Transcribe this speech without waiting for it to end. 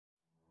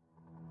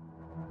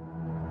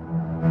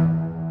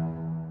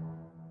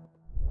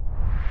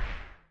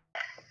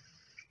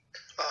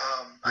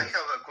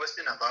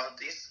about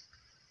this.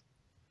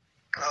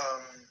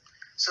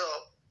 So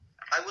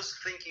I was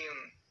thinking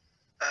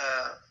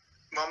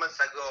moments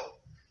ago,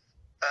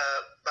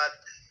 but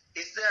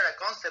is there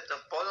a concept of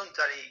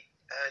voluntary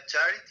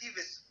charity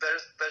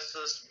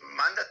versus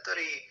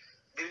mandatory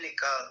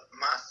biblical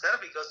maaser?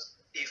 Because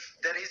if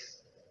there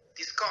is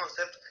this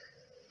concept,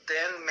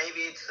 then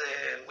maybe it's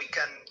we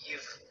can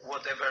give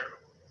whatever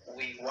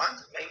we want,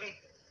 maybe.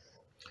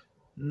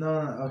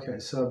 No, okay.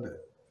 So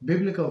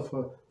biblical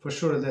for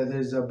sure that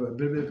there's a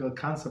biblical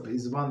concept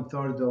is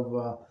 1/3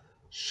 of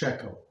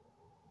shekel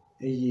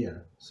a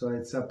year. So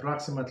it's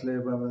approximately,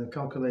 when they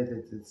calculate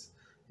it,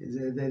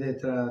 they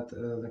try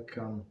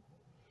to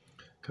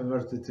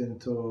convert it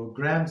into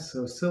grams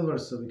of silver,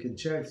 so we can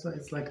check. So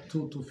it's like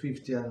 $2 to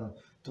 $50, I don't know,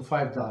 to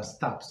 $5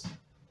 tops.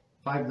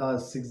 $5,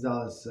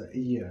 $6 a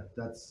year.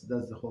 That's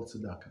the whole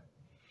tzedakah.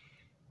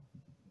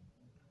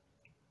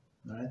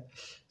 Right?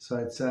 So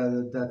it's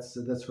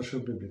that's for sure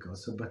biblical.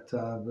 So, but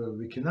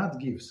we cannot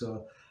give.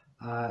 So,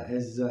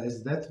 as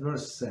that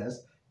verse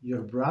says,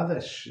 your brother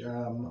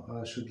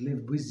should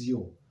live with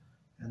you.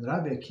 And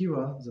Rabbi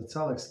Akiva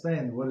Zatzal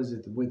explained, what is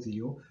it with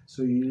you?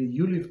 So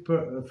you live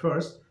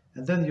first,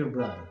 and then your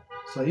brother.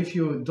 So if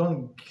you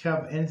don't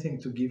have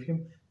anything to give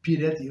him,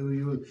 period,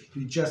 you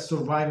just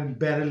surviving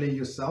barely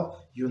yourself,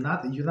 you're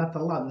not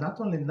allowed. Not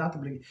only not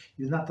obligated,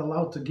 you're not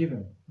allowed to give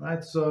him.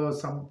 Right? So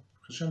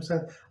Hashem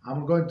said,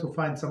 I'm going to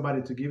find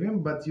somebody to give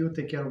him, but you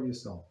take care of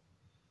yourself.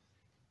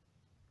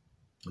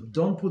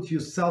 Don't put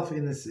yourself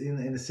in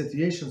a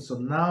situation, so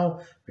now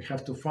we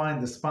have to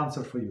find a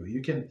sponsor for you.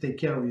 You can take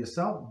care of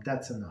yourself,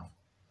 that's enough.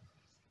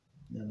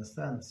 You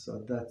understand? So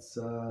that's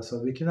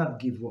so we cannot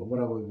give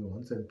whatever we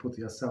want and put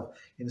yourself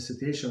in a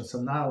situation, so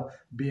now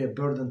be a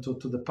burden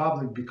to the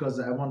public because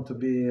I want to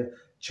be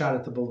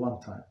charitable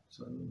one time.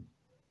 So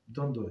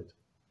don't do it.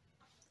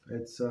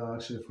 It's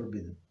actually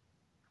forbidden.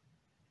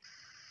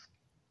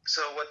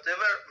 So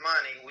whatever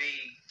money we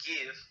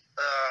give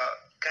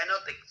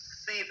cannot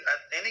exceed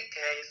at any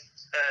case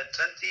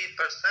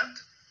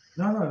 20%?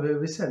 No,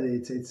 we said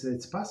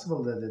it's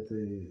possible that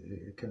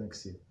it can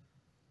exceed.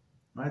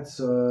 Right?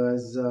 So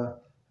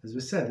as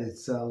we said,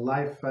 it's a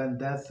life and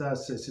death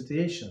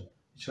situation.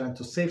 You're trying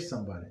to save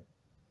somebody.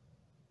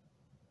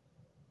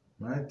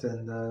 Right?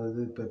 And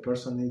the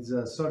person needs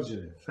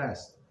surgery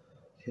fast.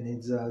 He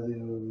needs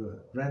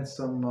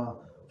ransom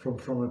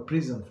from a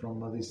prison,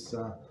 from these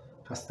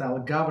hostile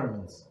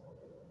governments.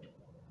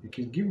 You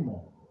can give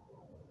more.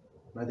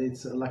 But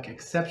it's like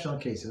exceptional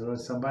cases, or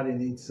somebody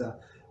needs to,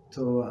 I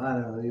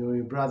don't know,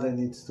 your brother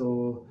needs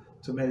to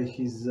marry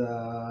his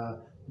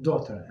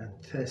daughter, and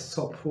they're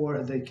so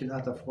poor they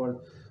cannot afford,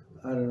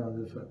 I don't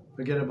know,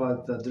 forget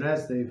about the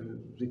dress,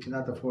 they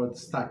cannot afford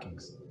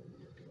stockings.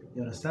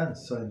 You understand?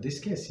 So in this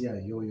case, yeah,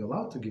 you're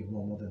allowed to give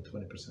more than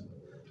 20%.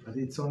 But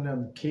it's only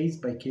on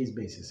case-by-case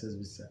basis, as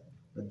we said.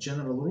 But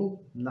general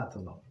rule, not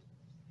allowed.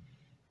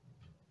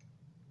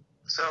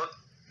 So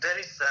there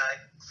is an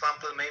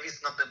example, maybe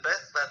it's not the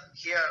best, but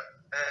here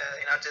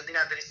in Argentina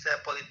there is a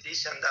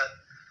politician that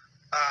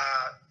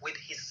with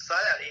his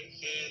salary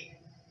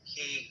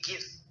he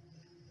gives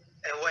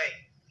away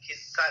his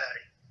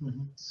salary.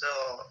 Mm-hmm. So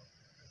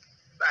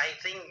I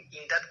think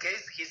in that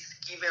case he's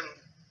given,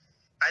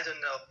 I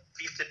don't know,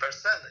 50%.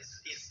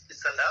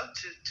 Is allowed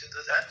to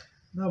do that?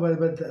 No,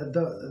 but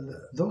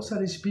those are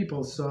rich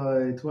people. So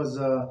it was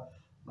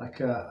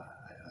like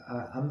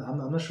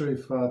I'm not sure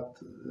if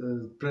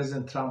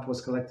President Trump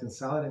was collecting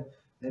salary.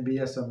 Maybe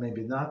yes or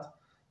maybe not.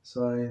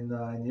 So in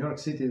New York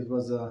City, it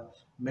was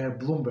Mayor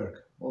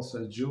Bloomberg,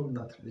 also a Jew,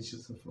 not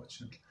religious,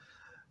 unfortunately.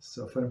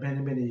 So for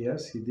many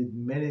years, he did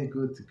many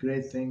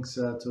great things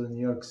to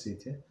New York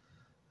City.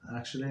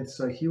 Actually,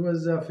 so he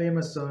was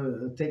famous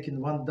for taking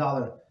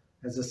 $1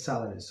 as a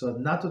salary. So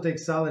not to take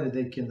salary,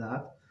 they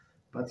cannot.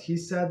 But he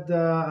said,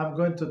 I'm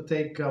going to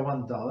take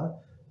 $1,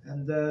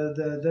 and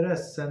the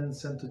rest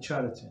send to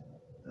charity.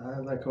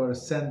 Or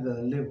send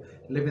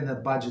live in a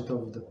budget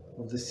of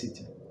the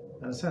city.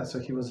 Understand? So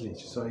he was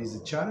rich. So he's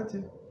a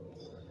charity.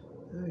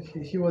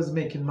 He was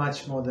making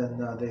much more than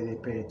they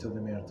pay to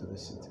the mayor to the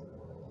city.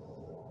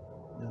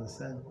 You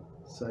understand?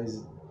 So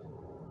he's.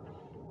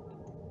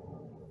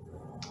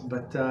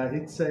 But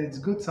it's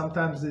good.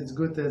 Sometimes it's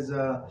good as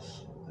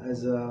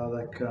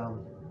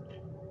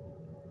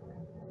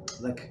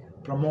like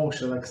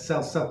promotion, like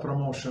self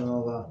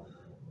promotional.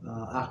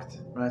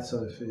 Act, right?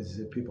 So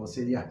if people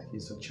say, yeah,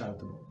 he's so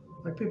charitable,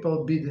 like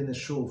people bid in a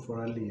show for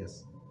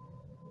arayos,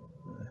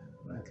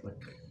 right?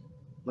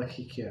 Like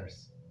he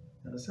cares.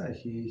 You understand?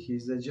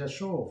 He's just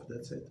show off.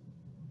 That's it.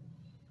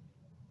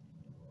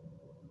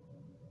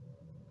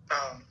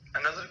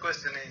 Another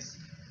question is,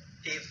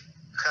 if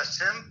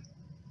Hashem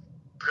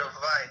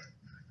provide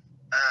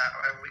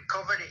a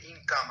recovery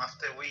income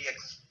after we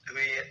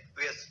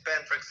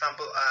spend, for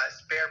example, a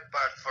spare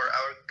part for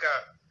our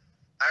car,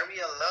 are we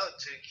allowed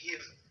to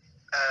give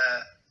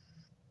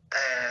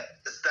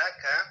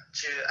tzedakah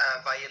to a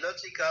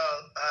biological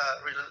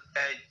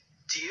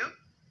Jew?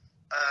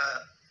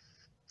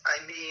 I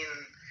mean,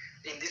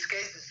 in this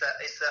case,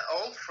 it's an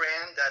old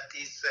friend that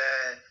is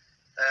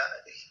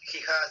he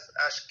has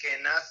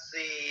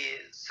Ashkenazi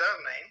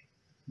surname,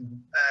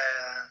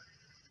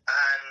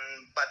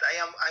 but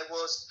I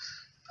was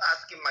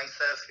asking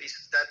myself,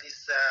 is that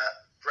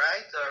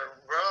right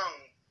or wrong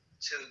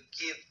to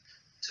give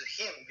to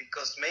him,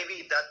 because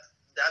maybe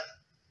that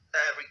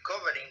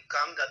recovering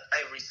come that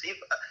I receive,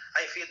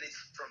 I feel it's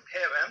from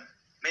heaven.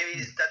 Maybe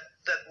it's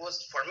that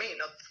was for me,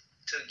 not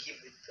to give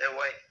it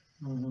away.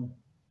 I don't know.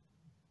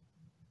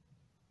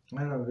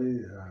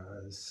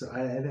 So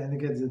I didn't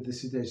get the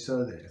situation.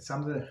 So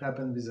something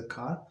happened with the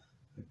car.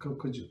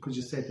 Could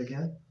you say it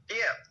again?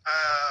 Yeah.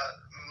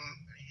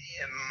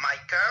 My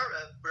car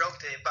broke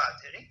the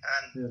battery,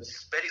 and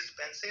it's very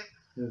expensive.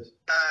 Yes.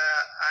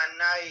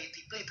 And I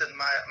depleted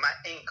my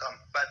income.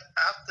 But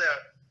after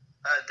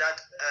that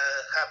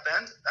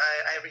happened,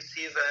 I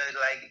received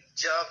like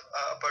job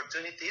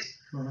opportunities,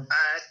 and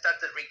I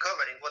started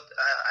recovering what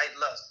I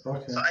lost.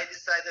 Okay. So I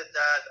decided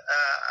that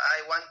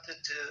I wanted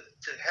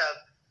to help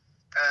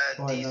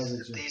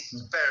this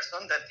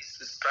person that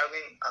is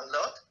struggling a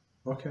lot.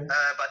 Okay.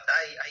 But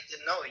I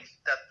didn't know if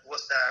that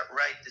was the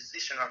right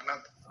decision or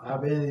not. I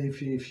mean, if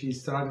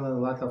he's struggling a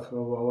lot, of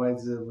why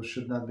it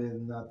should not be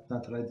not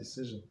the right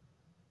decision.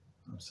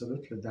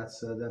 Absolutely,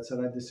 that's a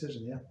right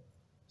decision. Yeah.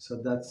 So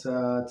that's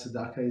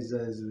tzedakah is,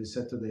 as we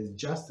said today, is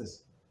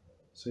justice.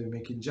 So you're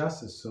making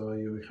justice. So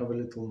you have a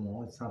little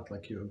more. It's not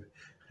like you're a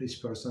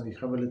rich person. You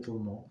have a little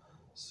more.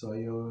 So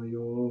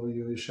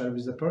you share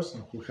with the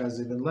person who has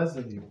even less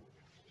than you.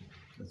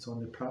 That's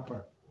only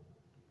proper.